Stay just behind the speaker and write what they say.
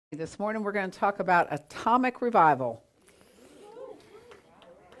This morning we're going to talk about atomic revival.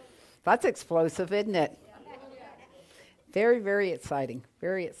 That's explosive, isn't it? Very, very exciting.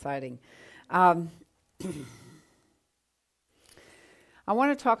 Very exciting. I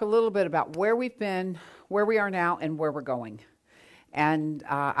want to talk a little bit about where we've been, where we are now, and where we're going. And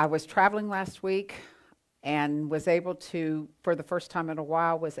I was traveling last week and was able to, for the first time in a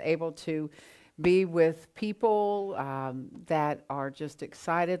while, was able to be with people that are just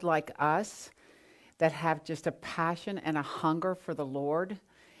excited like us, that have just a passion and a hunger for the Lord.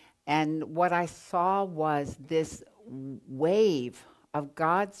 And what I saw was this wave of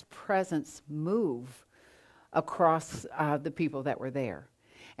God's presence move across the people that were there.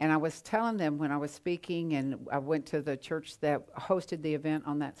 And I was telling them when I was speaking, and I went to the church that hosted the event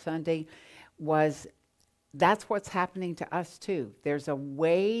on that Sunday, was that's what's happening to us too. There's a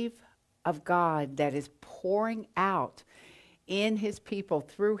wave of God that is pouring out in his people,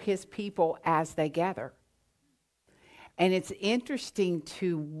 through his people as they gather. And it's interesting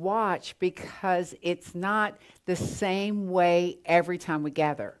to watch because it's not the same way every time we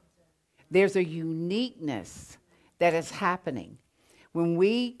gather. There's a uniqueness that is happening. When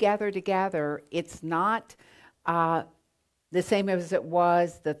we gather together, it's not the same as it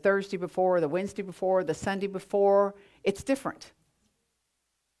was the Thursday before, the Wednesday before, the Sunday before. It's different.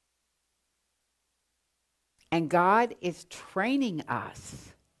 And God is training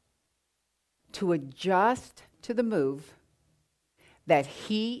us to adjust to the move that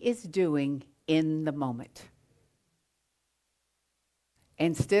he is doing in the moment.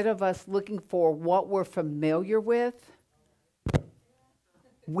 Instead of us looking for what we're familiar with,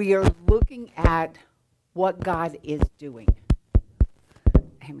 we are looking at what God is doing.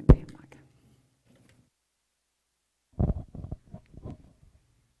 Amen.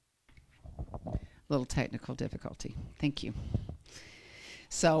 Little technical difficulty. Thank you.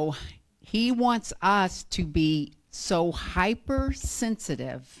 So he wants us to be so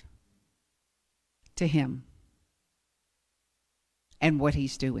hypersensitive to him and what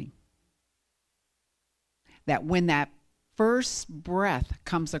he's doing, that when that first breath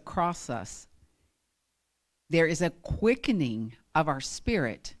comes across us, there is a quickening of our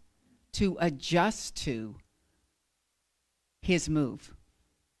spirit to adjust to his move.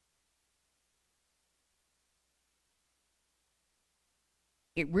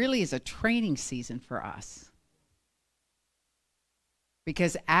 It really is a training season for us.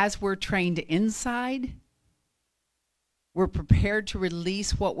 Because as we're trained inside, we're prepared to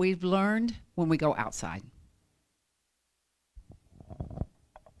release what we've learned when we go outside.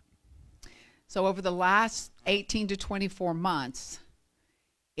 So over the last 18 to 24 months,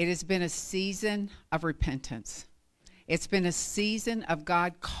 it has been a season of repentance. It's been a season of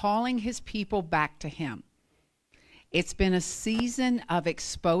God calling his people back to him. It's been a season of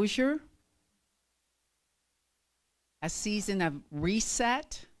exposure, a season of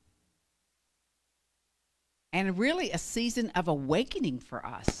reset, and really a season of awakening for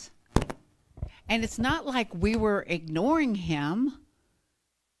us. And it's not like we were ignoring him.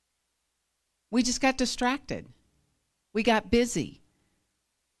 We just got distracted. We got busy.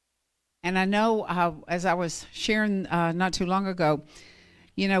 And I know, as I was sharing not too long ago,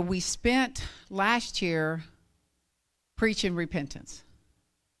 we spent last year preaching repentance.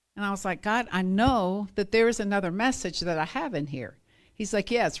 And I was like, God, I know that there is another message that I have in here. He's like,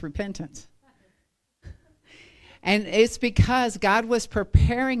 yeah, it's repentance. And it's because God was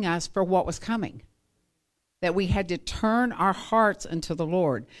preparing us for what was coming, that we had to turn our hearts unto the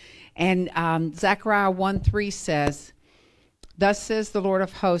Lord. And Zechariah 1:3 says, thus says the Lord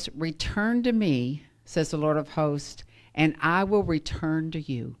of hosts, return to me, says the Lord of hosts, and I will return to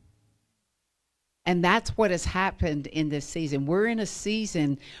you. And that's what has happened in this season. We're in a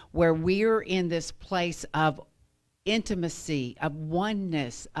season where we're in this place of intimacy, of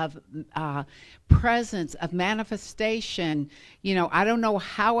oneness, of presence, of manifestation. I don't know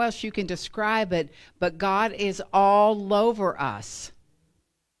how else you can describe it, but God is all over us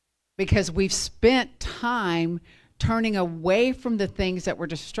because we've spent time turning away from the things that were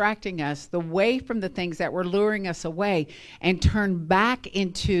distracting us, away from the things that were luring us away, and turn back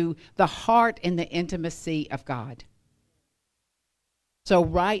into the heart and the intimacy of God. So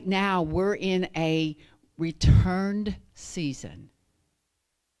right now we're in a returned season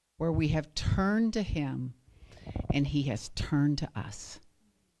where we have turned to him and he has turned to us.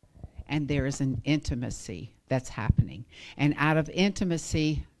 And there is an intimacy that's happening. And out of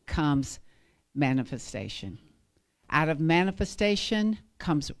intimacy comes manifestation. Out of manifestation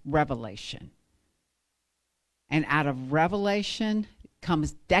comes revelation. And out of revelation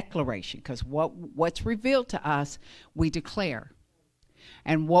comes declaration, because what's revealed to us, we declare.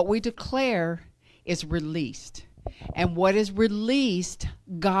 And what we declare is released. And what is released,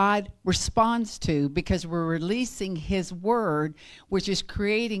 God responds to, because we're releasing his word, which is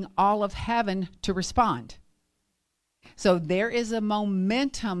creating all of heaven to respond. So there is a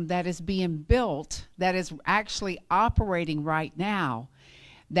momentum that is being built, that is actually operating right now,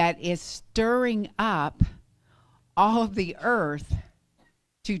 that is stirring up all of the earth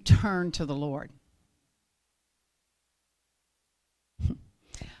to turn to the Lord.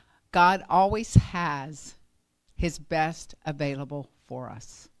 God always has his best available for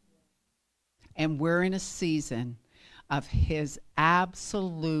us. And we're in a season of his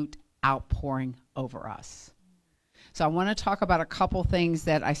absolute outpouring over us. So I want to talk about a couple things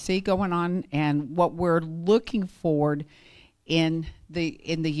that I see going on and what we're looking forward in the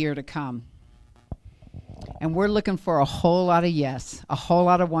year to come. And we're looking for a whole lot of yes, a whole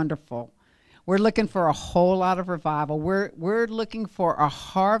lot of wonderful. We're looking for a whole lot of revival. We're looking for a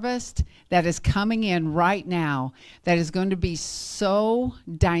harvest that is coming in right now that is going to be so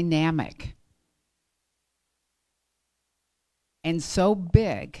dynamic and so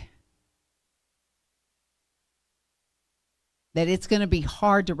big that it's going to be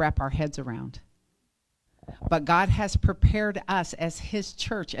hard to wrap our heads around. But God has prepared us as his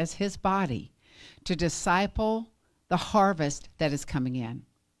church, as his body, to disciple the harvest that is coming in.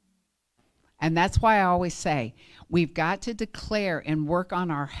 And that's why I always say, we've got to declare and work on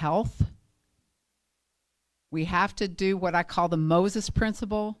our health. We have to do what I call the Moses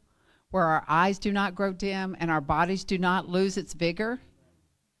principle, where our eyes do not grow dim and our bodies do not lose its vigor,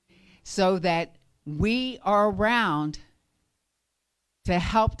 so that we are around to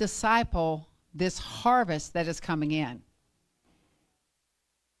help disciple this harvest that is coming in.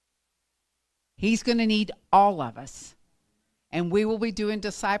 He's going to need all of us. And we will be doing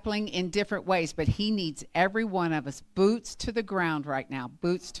discipling in different ways, but he needs every one of us, boots to the ground right now,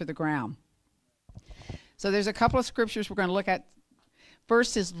 boots to the ground. So there's a couple of scriptures we're going to look at.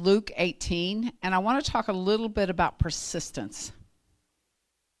 First is Luke 18, and I want to talk a little bit about persistence.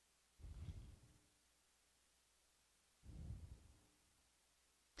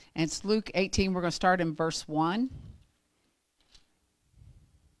 And it's Luke 18. We're going to start in verse 1.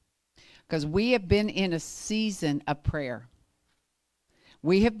 Because we have been in a season of prayer.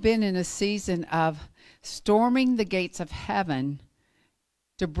 We have been in a season of storming the gates of heaven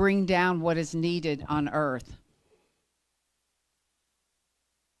to bring down what is needed on earth.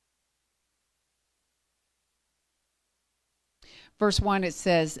 Verse 1, it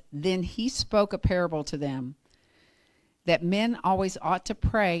says, "Then he spoke a parable to them, that men always ought to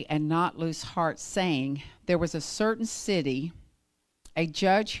pray and not lose heart, saying, there was a certain city, a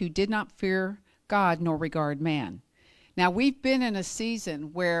judge who did not fear God nor regard man." Now, we've been in a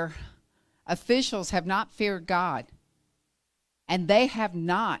season where officials have not feared God, and they have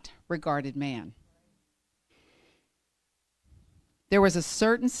not regarded man. There was a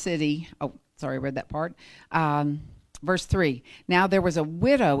certain city, I read that part. Verse 3, "Now there was a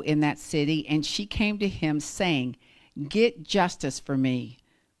widow in that city, and she came to him, saying, get justice for me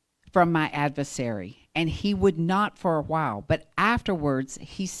from my adversary. And he would not for a while, but afterwards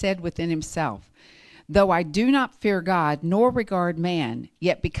he said within himself, though I do not fear God nor regard man,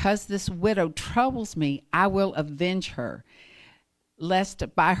 yet because this widow troubles me, I will avenge her,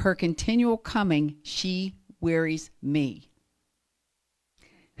 lest by her continual coming she wearies me."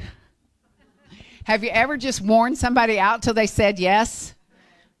 Have you ever just worn somebody out till they said yes?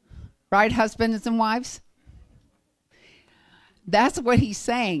 Right, husbands and wives? That's what he's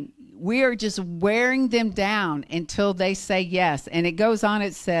saying. We are just wearing them down until they say yes. And it goes on,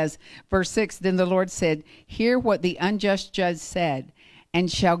 it says, verse 6, "Then the Lord said, hear what the unjust judge said.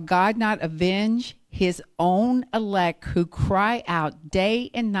 And shall God not avenge his own elect who cry out day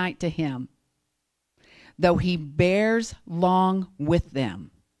and night to him, though he bears long with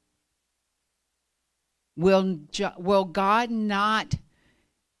them?" Will God not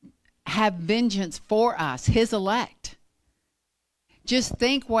have vengeance for us, his elect? Just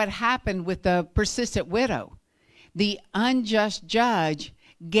think what happened with the persistent widow. The unjust judge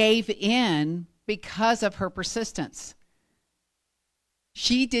gave in because of her persistence.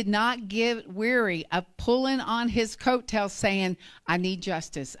 She did not get weary of pulling on his coattails saying, I need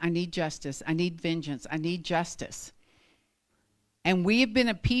justice, I need justice, I need vengeance, I need justice. And we have been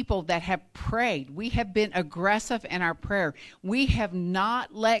a people that have prayed. We have been aggressive in our prayer. We have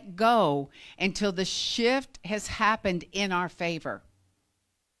not let go until the shift has happened in our favor.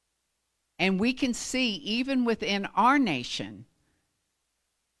 And we can see, even within our nation,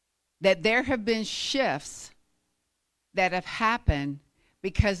 that there have been shifts that have happened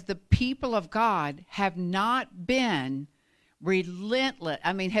because the people of God have not been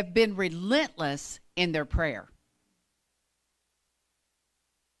have been relentless in their prayer.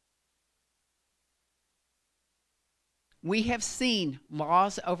 We have seen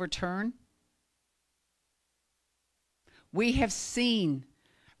laws overturned. We have seen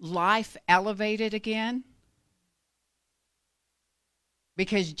life elevated again.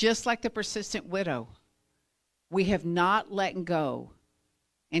 Because just like the persistent widow, we have not let go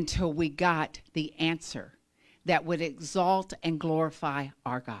until we got the answer that would exalt and glorify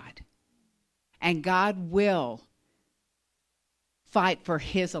our God. And God will fight for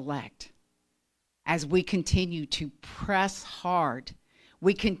his elect as we continue to press hard.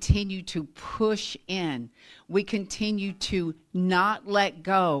 We continue to push in. We continue to not let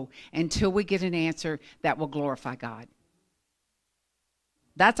go until we get an answer that will glorify God.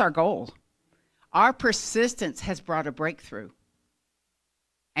 That's our goal. Our persistence has brought a breakthrough.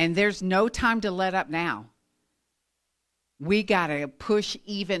 And there's no time to let up now. We got to push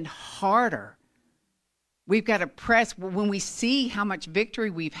even harder. We've got to press. When we see how much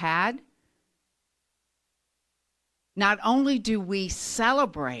victory we've had, not only do we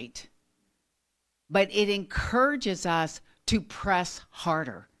celebrate, but it encourages us to press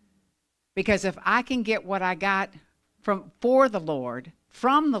harder. Because if I can get what I got from the Lord,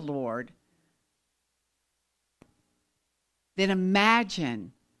 then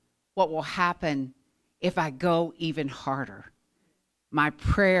imagine what will happen if I go even harder. My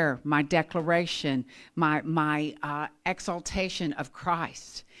prayer, my declaration, my exaltation of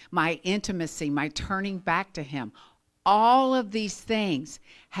Christ, my intimacy, my turning back to him, all of these things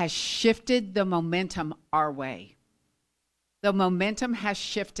has shifted the momentum our way. The momentum has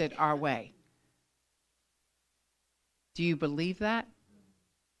shifted our way. Do you believe that?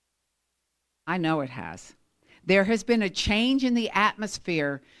 I know it has. There has been a change in the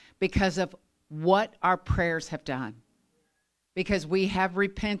atmosphere because of what our prayers have done. Because we have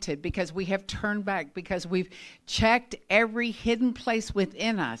repented, because we have turned back, because we've checked every hidden place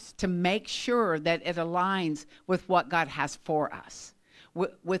within us to make sure that it aligns with what God has for us,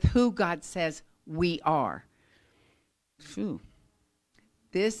 with who God says we are. Phew.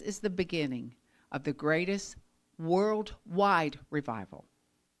 This is the beginning of the greatest worldwide revival.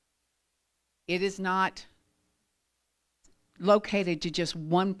 It is not located to just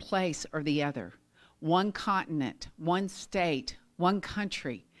one place or the other, one continent, one state, one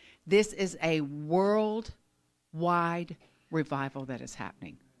country. This is a worldwide revival that is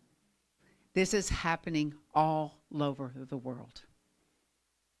happening. This is happening all over the world.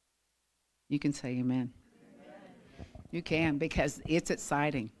 You can say amen. You can, because it's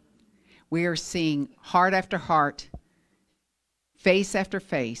exciting. We are seeing heart after heart, face after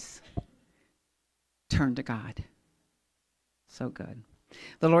face, turn to God. So good.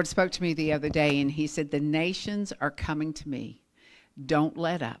 The Lord spoke to me the other day, and he said, the nations are coming to me. Don't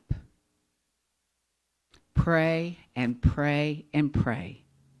let up. Pray and pray and pray.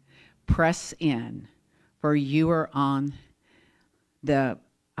 Press in, for you are on the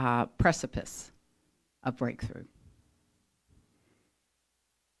precipice of breakthrough.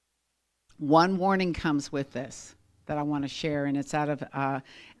 One warning comes with this that I want to share, and it's out of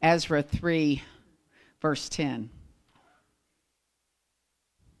Ezra 3, verse 10.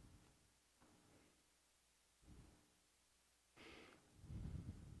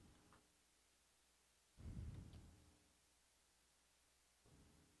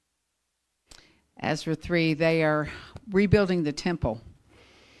 Ezra 3, they are rebuilding the temple.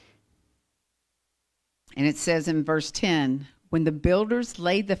 And it says in verse 10, when the builders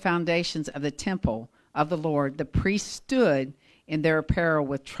laid the foundations of the temple of the Lord, the priests stood in their apparel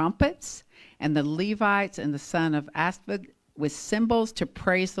with trumpets, and the Levites and the son of Asaph with cymbals to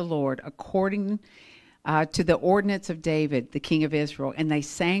praise the Lord according to the ordinance of David, the king of Israel. And they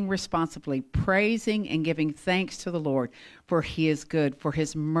sang responsibly, praising and giving thanks to the Lord, for he is good, for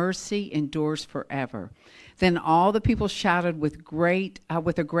his mercy endures forever. Then all the people shouted with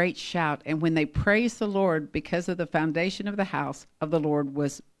a great shout, and when they praised the Lord because of the foundation of the house of the Lord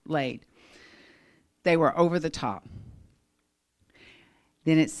was laid, they were over the top.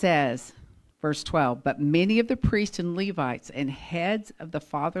 Then it says, verse 12, but many of the priests and Levites and heads of the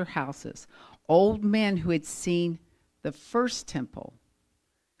father houses, old men who had seen the first temple,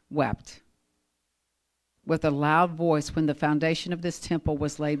 wept with a loud voice when the foundation of this temple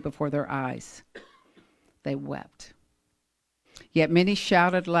was laid before their eyes. They wept. Yet many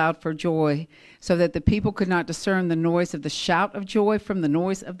shouted loud for joy, so that the people could not discern the noise of the shout of joy from the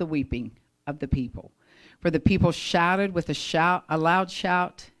noise of the weeping of the people. For the people shouted with a loud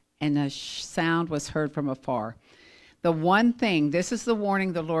shout, and a sound was heard from afar. The one thing, this is the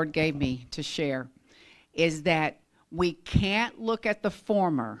warning the Lord gave me to share, is that We can't look at the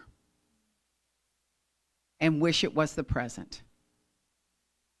former and wish it was the present.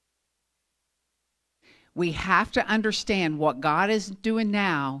 We have to understand what God is doing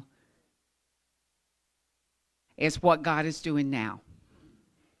now is what God is doing now.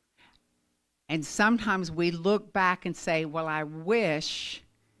 And sometimes we look back and say, well, I wish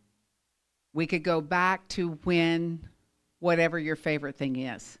we could go back to when whatever your favorite thing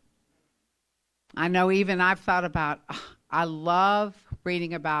is. I know even I've thought about, I love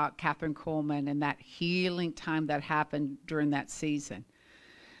reading about Catherine Kuhlman and that healing time that happened during that season.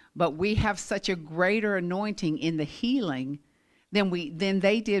 But we have such a greater anointing in the healing than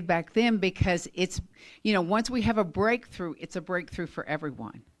they did back then, because it's, once we have a breakthrough, it's a breakthrough for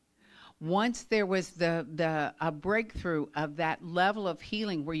everyone. Once there was a breakthrough of that level of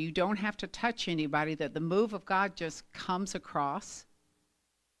healing where you don't have to touch anybody, that the move of God just comes across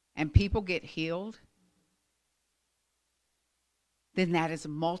and people get healed, then that is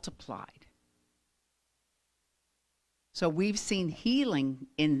multiplied. So we've seen healing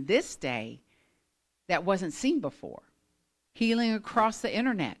in this day that wasn't seen before. Healing across the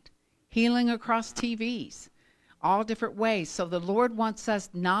internet, healing across TVs, all different ways. So the Lord wants us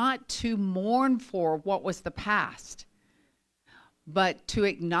not to mourn for what was the past, but to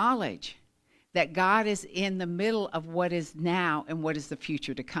acknowledge that God is in the middle of what is now and what is the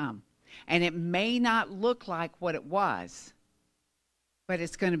future to come. And it may not look like what it was, but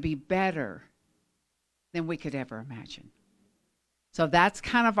it's going to be better than we could ever imagine. So that's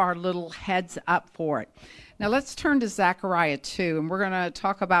kind of our little heads up for it. Now let's turn to Zechariah 2, and we're going to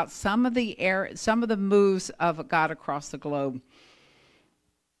talk about some of the moves of God across the globe.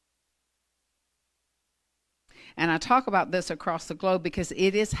 And I talk about this across the globe because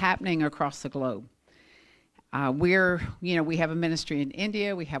it is happening across the globe. We have a ministry in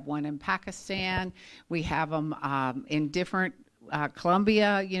India, we have one in Pakistan, we have them in different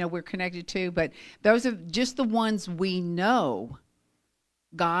Colombia, we're connected to, but those are just the ones we know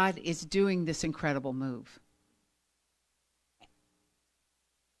God is doing this incredible move.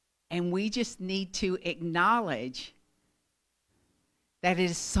 And we just need to acknowledge that it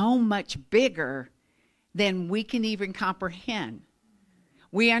is so much bigger than we can even comprehend.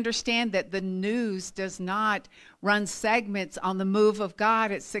 We understand that the news does not run segments on the move of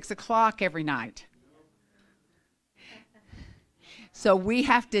God at 6 o'clock every night. So we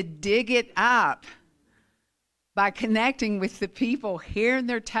have to dig it up by connecting with the people, hearing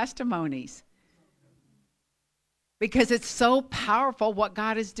their testimonies. Because it's so powerful what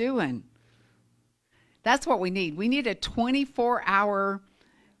God is doing. That's what we need. We need a 24-hour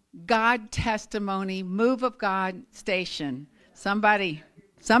God testimony, move of God station. Somebody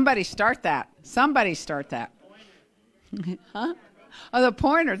start that. Somebody start that. Huh? Oh, the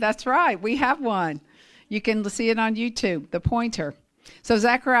pointer. That's right. We have one. You can see it on YouTube, the pointer. So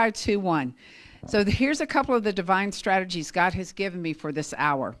Zechariah 2:1. So here's a couple of the divine strategies God has given me for this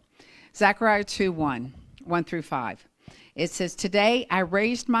hour. Zechariah 2:1, 1 through 5. It says, "Today I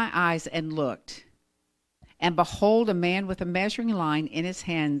raised my eyes and looked, and behold, a man with a measuring line in his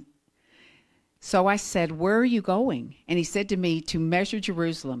hand. So I said, 'Where are you going?' And he said to me, 'To measure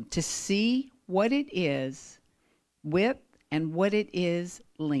Jerusalem, to see what it is width and what it is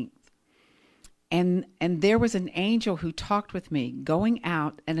length.' And there was an angel who talked with me, going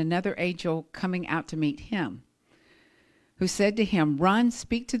out, and another angel coming out to meet him, who said to him, 'Run,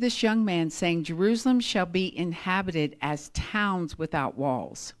 speak to this young man, saying, Jerusalem shall be inhabited as towns without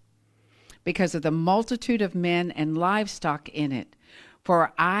walls, because of the multitude of men and livestock in it.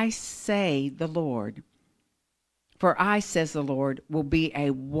 For I, says the Lord, will be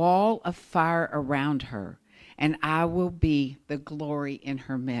a wall of fire around her, and I will be the glory in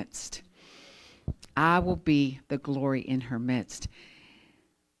her midst.'" I will be the glory in her midst.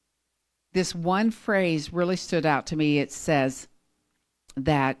 This one phrase really stood out to me. It says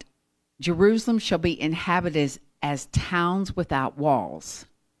that Jerusalem shall be inhabited as towns without walls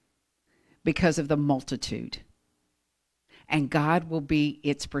because of the multitude. And God will be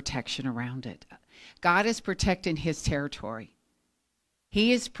its protection around it. God is protecting his territory.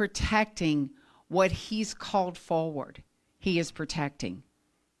 He is protecting what he's called forward. He is protecting.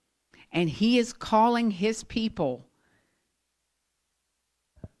 And he is calling his people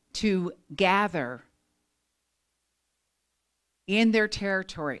to gather in their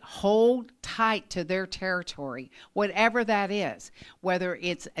territory, hold tight to their territory, whatever that is, whether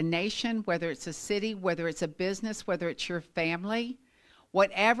it's a nation, whether it's a city, whether it's a business, whether it's your family,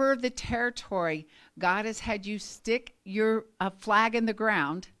 whatever the territory, God has had you stick your flag in the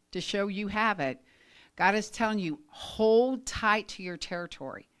ground to show you have it. God is telling you, hold tight to your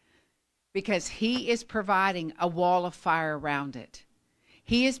territory. because he is providing a wall of fire around it.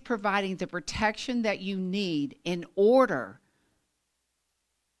 He is providing the protection that you need in order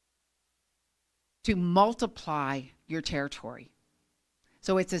to multiply your territory.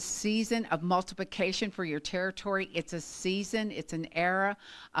 So it's a season of multiplication for your territory. It's a season, it's an era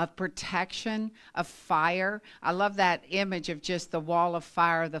of protection, of fire. I love that image of just the wall of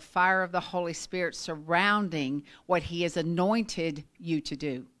the fire of the Holy Spirit surrounding what he has anointed you to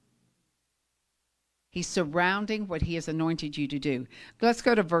do. He's surrounding what he has anointed you to do. Let's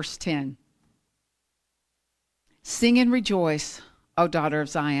go to verse 10. Sing and rejoice, O daughter of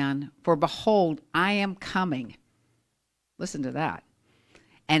Zion, for behold, I am coming. Listen to that.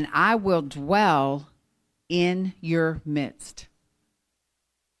 And I will dwell in your midst.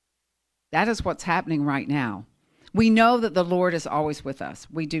 That is what's happening right now. We know that the Lord is always with us.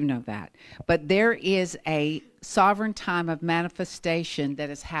 We do know that. But there is a sovereign time of manifestation that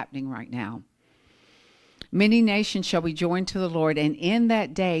is happening right now. Many nations shall be joined to the Lord, and in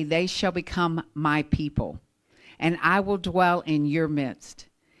that day they shall become my people, and I will dwell in your midst.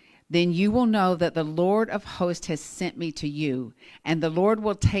 Then you will know that the Lord of hosts has sent me to you, and the Lord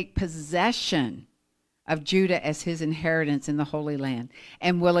will take possession of Judah as his inheritance in the Holy Land,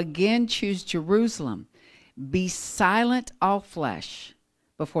 and will again choose Jerusalem. Be silent, all flesh,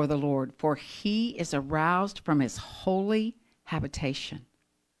 before the Lord, for he is aroused from his holy habitation.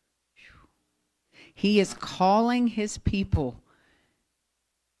 He is calling his people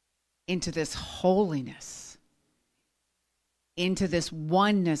into this holiness, into this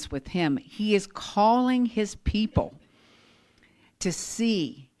oneness with him. He is calling his people to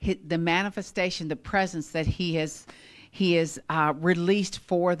see the manifestation, the presence that he has released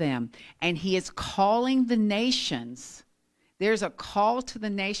for them. And he is calling the nations. There's a call to the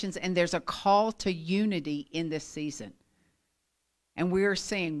nations, and there's a call to unity in this season. And we're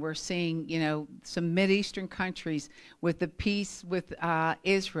seeing, some Mideastern countries with the peace with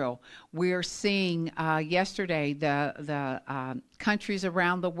Israel. We're seeing yesterday the countries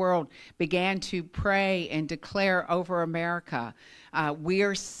around the world began to pray and declare over America. We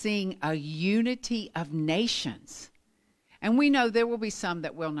are seeing a unity of nations. And we know there will be some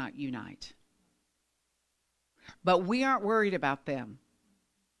that will not unite. But we aren't worried about them.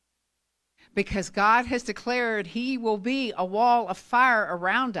 Because God has declared he will be a wall of fire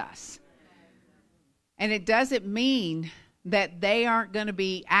around us. And it doesn't mean that they aren't going to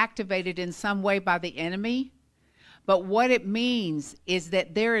be activated in some way by the enemy. But what it means is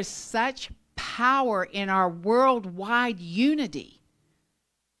that there is such power in our worldwide unity.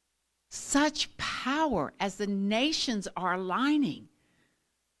 Such power as the nations are aligning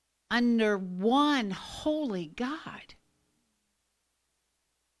under one holy God.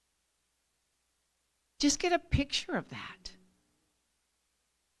 Just get a picture of that.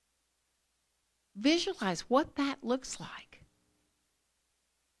 Visualize what that looks like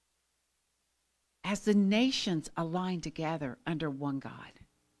as the nations align together under one God.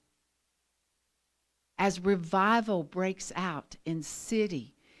 As revival breaks out in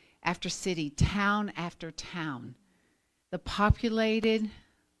city after city, town after town, the populated,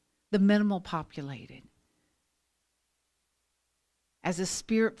 the minimal populated. As the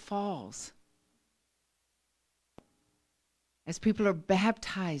Spirit falls, as people are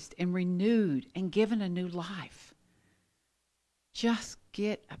baptized and renewed and given a new life. Just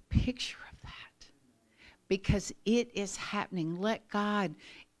get a picture of that, because it is happening. Let God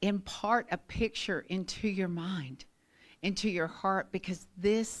impart a picture into your mind, into your heart, because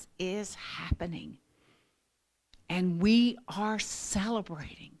this is happening. And we are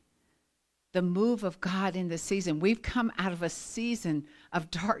celebrating the move of God in this season. We've come out of a season of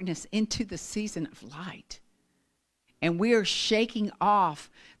darkness into the season of light. And we are shaking off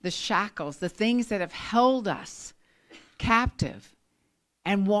the shackles, the things that have held us captive,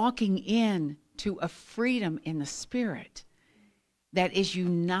 and walking in to a freedom in the Spirit that is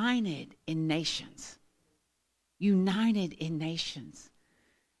united in nations. United in nations.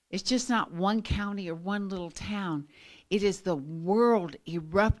 It's just not one county or one little town. It is the world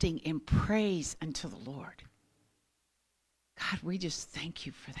erupting in praise unto the Lord. God, we just thank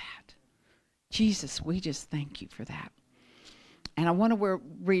you for that. Jesus, we just thank you for that. And I want to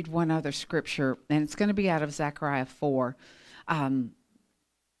read one other scripture, and it's going to be out of Zechariah 4.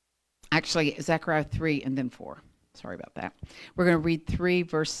 Actually, Zechariah 3 and then 4. Sorry about that. We're going to read 3,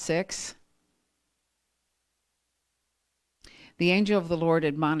 verse 6. The angel of the Lord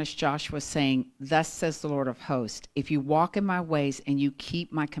admonished Joshua, saying, Thus says the Lord of hosts, if you walk in my ways and you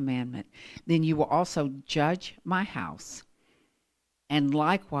keep my commandment, then you will also judge my house and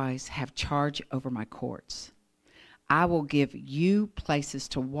likewise have charge over my courts. I will give you places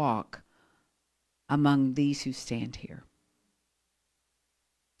to walk among these who stand here.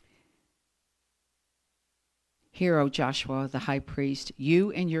 Hear, O Joshua, the high priest,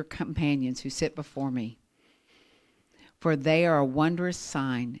 you and your companions who sit before me, for they are a wondrous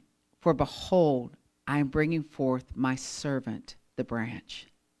sign. For behold, I am bringing forth my servant, the branch,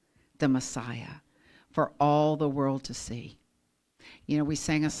 the Messiah, for all the world to see. You know, we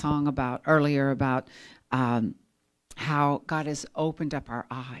sang a song earlier about how God has opened up our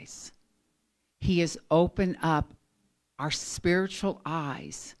eyes. He has opened up our spiritual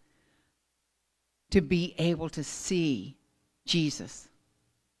eyes to be able to see Jesus,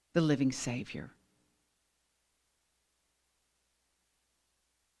 the living Savior.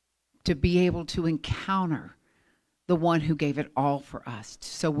 To be able to encounter the one who gave it all for us,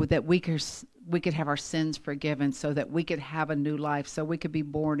 so that we could have our sins forgiven, so that we could have a new life, so we could be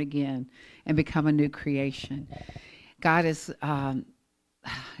born again and become a new creation. God is,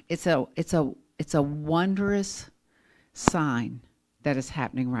 it's a wondrous sign that is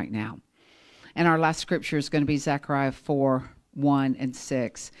happening right now. And our last scripture is going to be Zechariah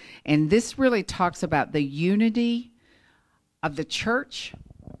 4:1-6. And this really talks about the unity of the church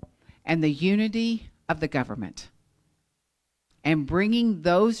and the unity of the government. And bringing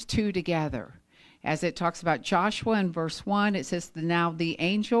those two together. As it talks about Joshua in verse 1, it says, now the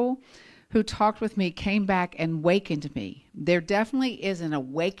angel who talked with me came back and wakened me. There definitely is an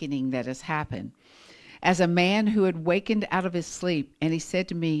awakening that has happened. As a man who had wakened out of his sleep, and he said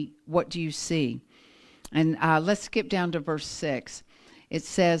to me, what do you see? And let's skip down to verse 6. It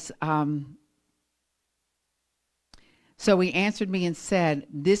says, so he answered me and said,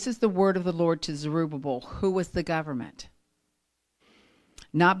 this is the word of the Lord to Zerubbabel, who was the government.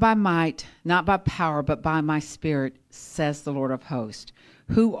 Not by might, not by power, but by my spirit, says the Lord of hosts.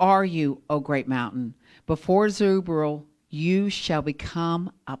 Who are you, O great mountain? Before Zerubbabel, you shall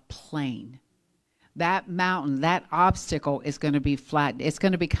become a plain. That mountain, that obstacle is going to be flattened. It's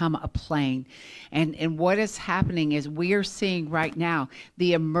going to become a plain. And what is happening is we are seeing right now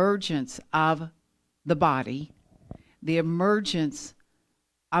the emergence of the body, the emergence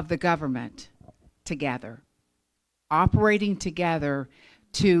of the government together, operating together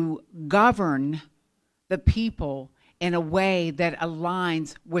to govern the people in a way that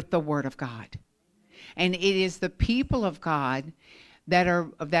aligns with the Word of God. And it is the people of God that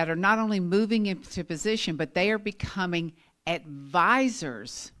are not only moving into position, but they are becoming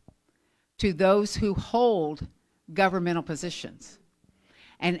advisors to those who hold governmental positions.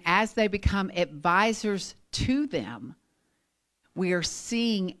 And as they become advisors to them, we are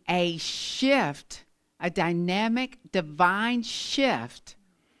seeing a shift, a dynamic, divine shift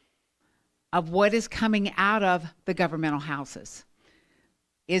of what is coming out of the governmental houses.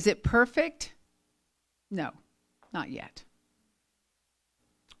 Is it perfect? No, not yet.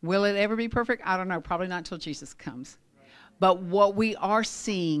 Will it ever be perfect? I don't know. Probably not until Jesus comes. But what we are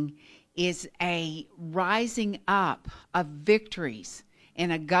seeing is a rising up of victories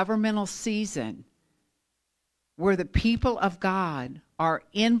in a governmental season where the people of God are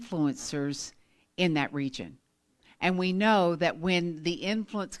influencers in that region. And we know that when the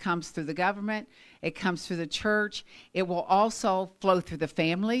influence comes through the government, it comes through the church, it will also flow through the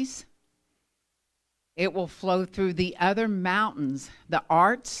families. It will flow through the other mountains, the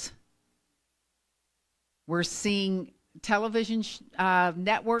arts. We're seeing television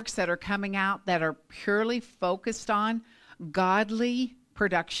networks that are coming out that are purely focused on godly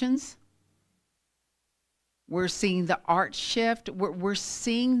productions. We're seeing the art shift. We're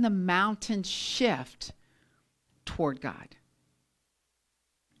seeing the mountain shift toward God.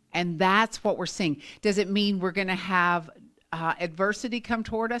 And that's what we're seeing. Does it mean we're going to have adversity come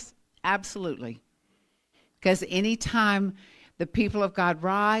toward us? Absolutely. Because anytime the people of God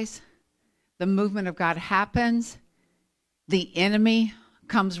rise, the movement of God happens, the enemy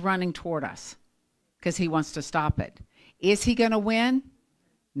comes running toward us because he wants to stop it. Is he going to win?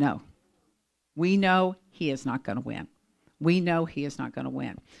 No. We know he is not going to win. We know he is not going to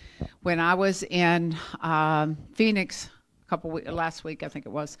win. When I was in Phoenix last week, I think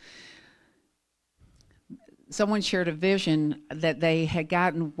it was, someone shared a vision that they had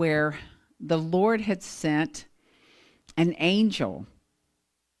gotten where the Lord had sent an angel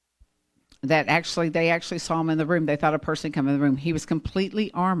that they actually saw him in the room. They thought a person come in the room. He was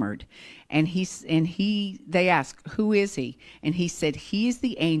completely armored. And they asked, who is he? And he said, he is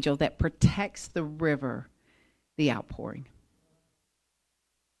the angel that protects the river, the outpouring.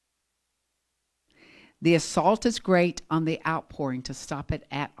 The assault is great on the outpouring to stop it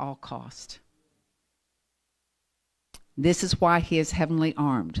at all cost. This is why he is heavenly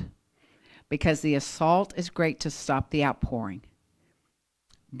armed, because the assault is great to stop the outpouring.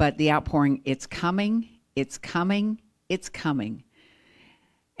 But the outpouring, it's coming, it's coming, it's coming.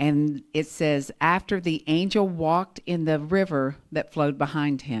 And it says, after the angel walked in the river that flowed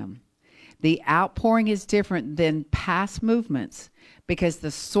behind him. The outpouring is different than past movements because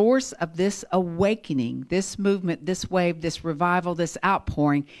the source of this awakening, this movement, this wave, this revival, this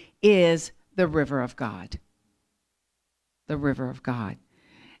outpouring is the river of God. The river of God.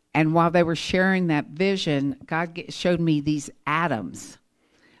 And while they were sharing that vision, God showed me these atoms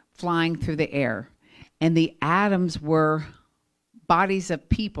flying through the air. And the atoms were bodies of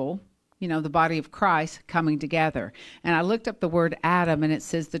people, you know, the body of Christ coming together. And I looked up the word atom, and it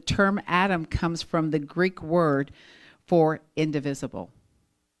says the term atom comes from the Greek word for indivisible.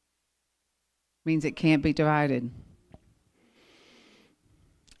 Means it can't be divided.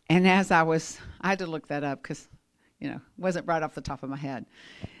 And as I had to look that up because, you know, it wasn't right off the top of my head.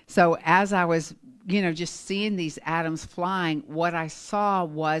 So as I was, you know, just seeing these atoms flying, what I saw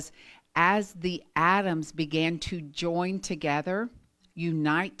was as the atoms began to join together,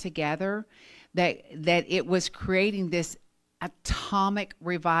 unite together, that it was creating this atomic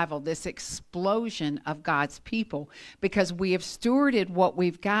revival, this explosion of God's people, because we have stewarded what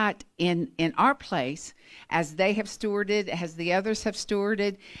we've got in our place, as they have stewarded, as the others have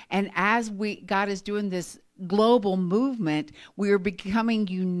stewarded, and as God is doing this global movement, we are becoming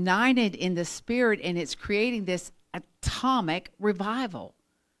united in the Spirit, and it's creating this atomic revival,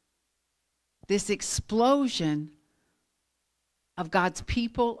 this explosion of God's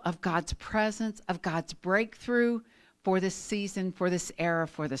people, of God's presence, of God's breakthrough for this season, for this era,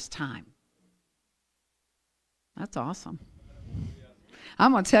 for this time. That's awesome.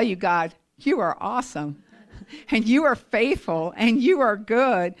 I'm going to tell you, God, you are awesome. And you are faithful, and you are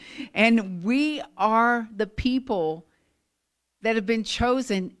good. And we are the people that have been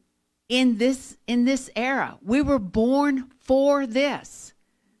chosen in this era. We were born for this.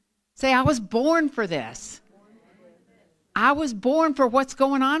 Say, I was born for this. I was born for what's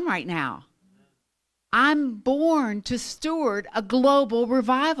going on right now. I'm born to steward a global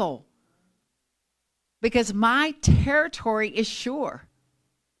revival because my territory is sure.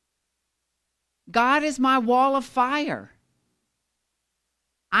 God is my wall of fire.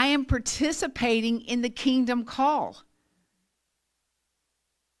 I am participating in the kingdom call.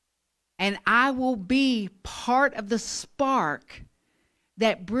 And I will be part of the spark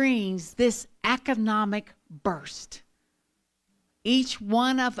that brings this economic burst. Each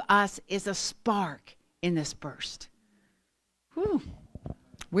one of us is a spark in this burst. Whew.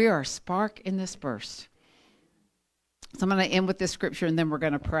 We are a spark in this burst. So I'm going to end with this scripture, and then we're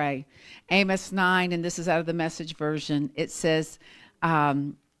going to pray. Amos 9, and this is out of the Message version. It says,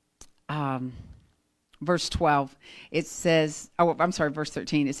 verse 12, it says, verse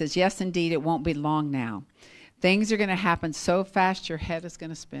 13. It says, yes, indeed, it won't be long now. Things are going to happen so fast your head is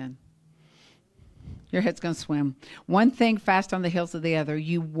going to spin. Your head's going to swim. One thing fast on the heels of the other.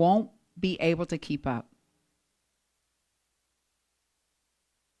 You won't be able to keep up.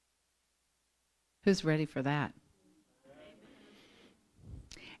 Who's ready for that?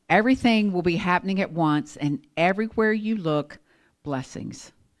 Everything will be happening at once, and everywhere you look,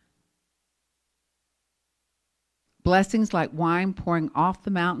 blessings. Blessings like wine pouring off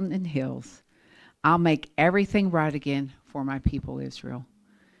the mountain and hills. I'll make everything right again for my people, Israel.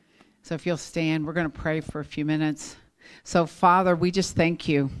 So if you'll stand, we're going to pray for a few minutes. So, Father, we just thank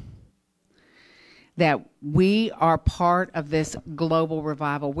you that we are part of this global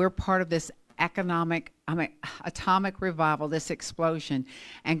revival. We're part of this atomic revival, this explosion.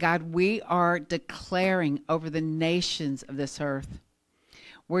 And God, we are declaring over the nations of this earth.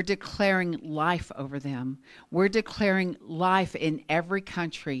 We're declaring life over them. We're declaring life in every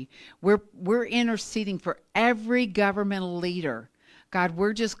country. We're interceding for every governmental leader. God,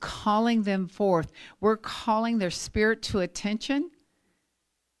 we're just calling them forth. We're calling their spirit to attention.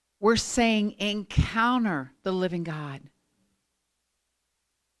 We're saying, encounter the living God.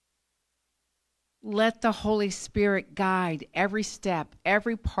 Let the Holy Spirit guide every step,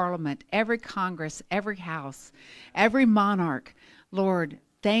 every parliament, every Congress, every house, every monarch. Lord,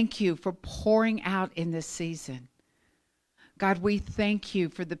 thank you for pouring out in this season. God, we thank you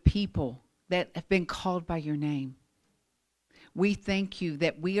for the people that have been called by your name. We thank you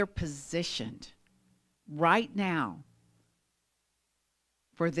that we are positioned right now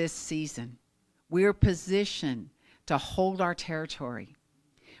for this season. We are positioned to hold our territory.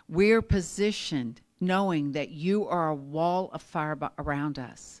 We are positioned knowing that you are a wall of fire around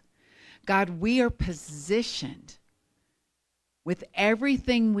us. God, we are positioned with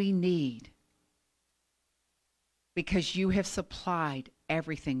everything we need because you have supplied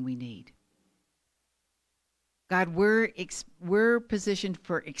everything we need. God, we're positioned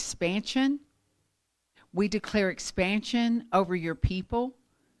for expansion. We declare expansion over your people.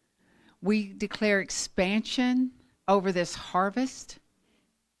 We declare expansion over this harvest.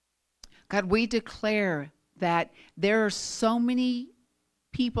 God, we declare that there are so many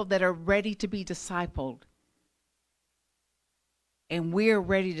people that are ready to be discipled. And we are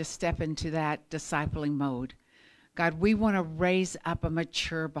ready to step into that discipling mode. God, we want to raise up a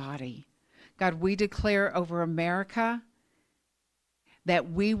mature body. God, we declare over America that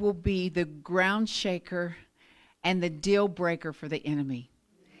we will be the ground shaker and the deal breaker for the enemy.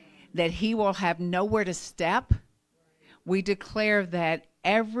 That he will have nowhere to step. We declare that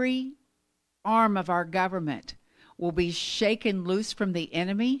every arm of our government will be shaken loose from the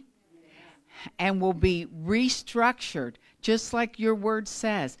enemy and will be restructured, just like your word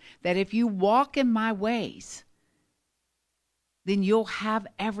says, that if you walk in my ways, then you'll have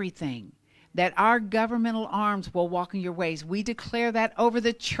everything. That our governmental arms will walk in your ways. We declare that over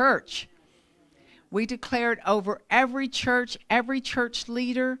the church. We declare it over every church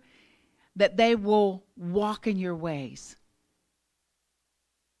leader, that they will walk in your ways.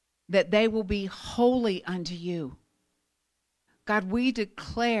 That they will be holy unto you. God, we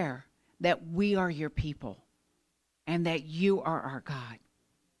declare that we are your people and that you are our God.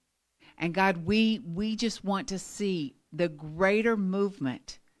 And God, we just want to see the greater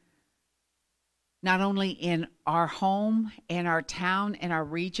movement, not only in our home, in our town, in our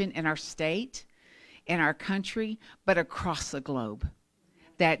region, in our state, in our country, but across the globe.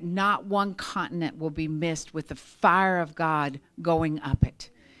 That not one continent will be missed with the fire of God going up it.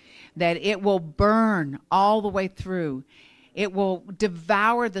 That it will burn all the way through. It will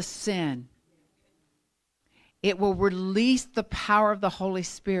devour the sin. It will release the power of the Holy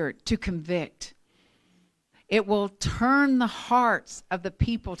Spirit to convict. It will turn the hearts of the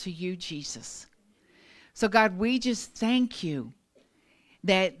people to you, Jesus. So God, we just thank you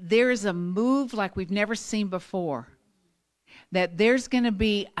that there is a move like we've never seen before. That there's going to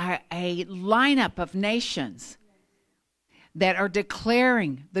be a lineup of nations that are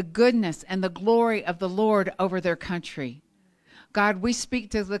declaring the goodness and the glory of the Lord over their country. God, we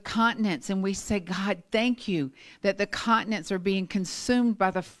speak to the continents and we say, God, thank you that the continents are being consumed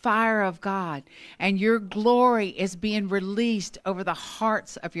by the fire of God and your glory is being released over the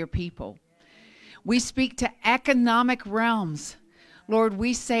hearts of your people. We speak to economic realms. Lord,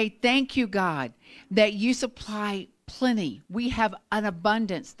 we say, thank you, God, that you supply plenty. We have an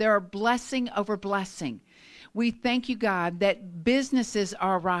abundance. There are blessing over blessing. We thank you, God, that businesses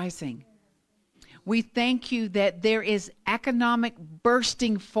are rising. We thank you that there is economic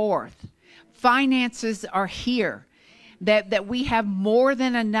bursting forth. Finances are here. That we have more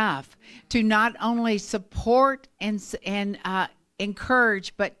than enough to not only support and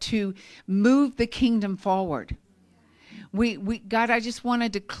encourage, but to move the kingdom forward. God, I just want to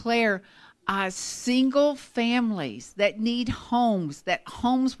declare single families that need homes, that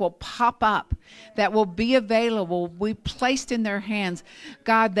homes will pop up, that will be available, will be placed in their hands.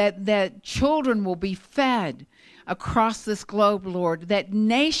 God, that children will be fed across this globe, Lord, that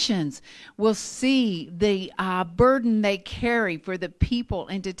nations will see the burden they carry for the people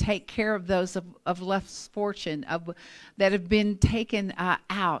and to take care of those of less fortune, that have been taken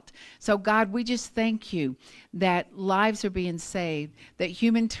out. So, God, we just thank you that lives are being saved, that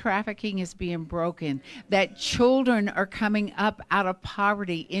human trafficking is being broken, that children are coming up out of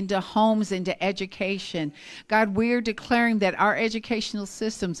poverty into homes, into education. God, we are declaring that our educational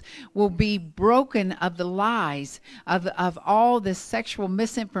systems will be broken of the lies of all this sexual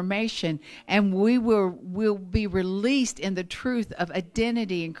misinformation, and we will be released in the truth of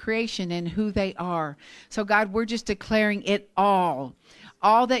identity and creation and who they are. So, God, we're just declaring it all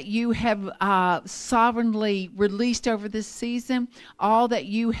that you have sovereignly released over this season, all that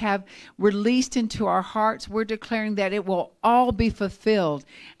you have released into our hearts, we're declaring that it will all be fulfilled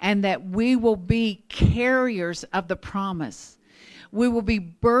and that we will be carriers of the promise. We will be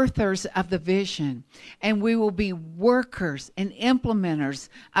birthers of the vision, and we will be workers and implementers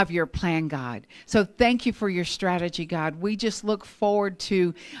of your plan, God. So thank you for your strategy, God. We just look forward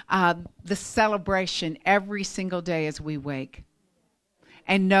to the celebration every single day as we wake.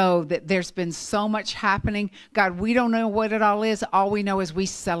 And know that there's been so much happening. God, we don't know what it all is. All we know is we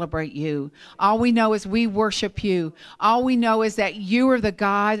celebrate you. All we know is we worship you. All we know is that you are the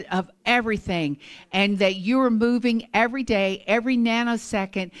God of everything and that you are moving every day, every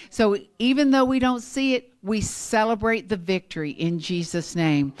nanosecond. So even though we don't see it, we celebrate the victory in Jesus'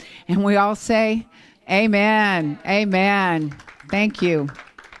 name. And we all say, amen. Amen. Thank you.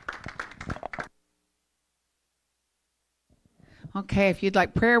 Okay, if you'd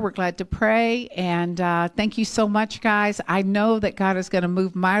like prayer, we're glad to pray. And thank you so much, guys. I know that God is going to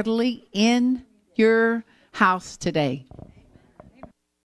move mightily in your house today.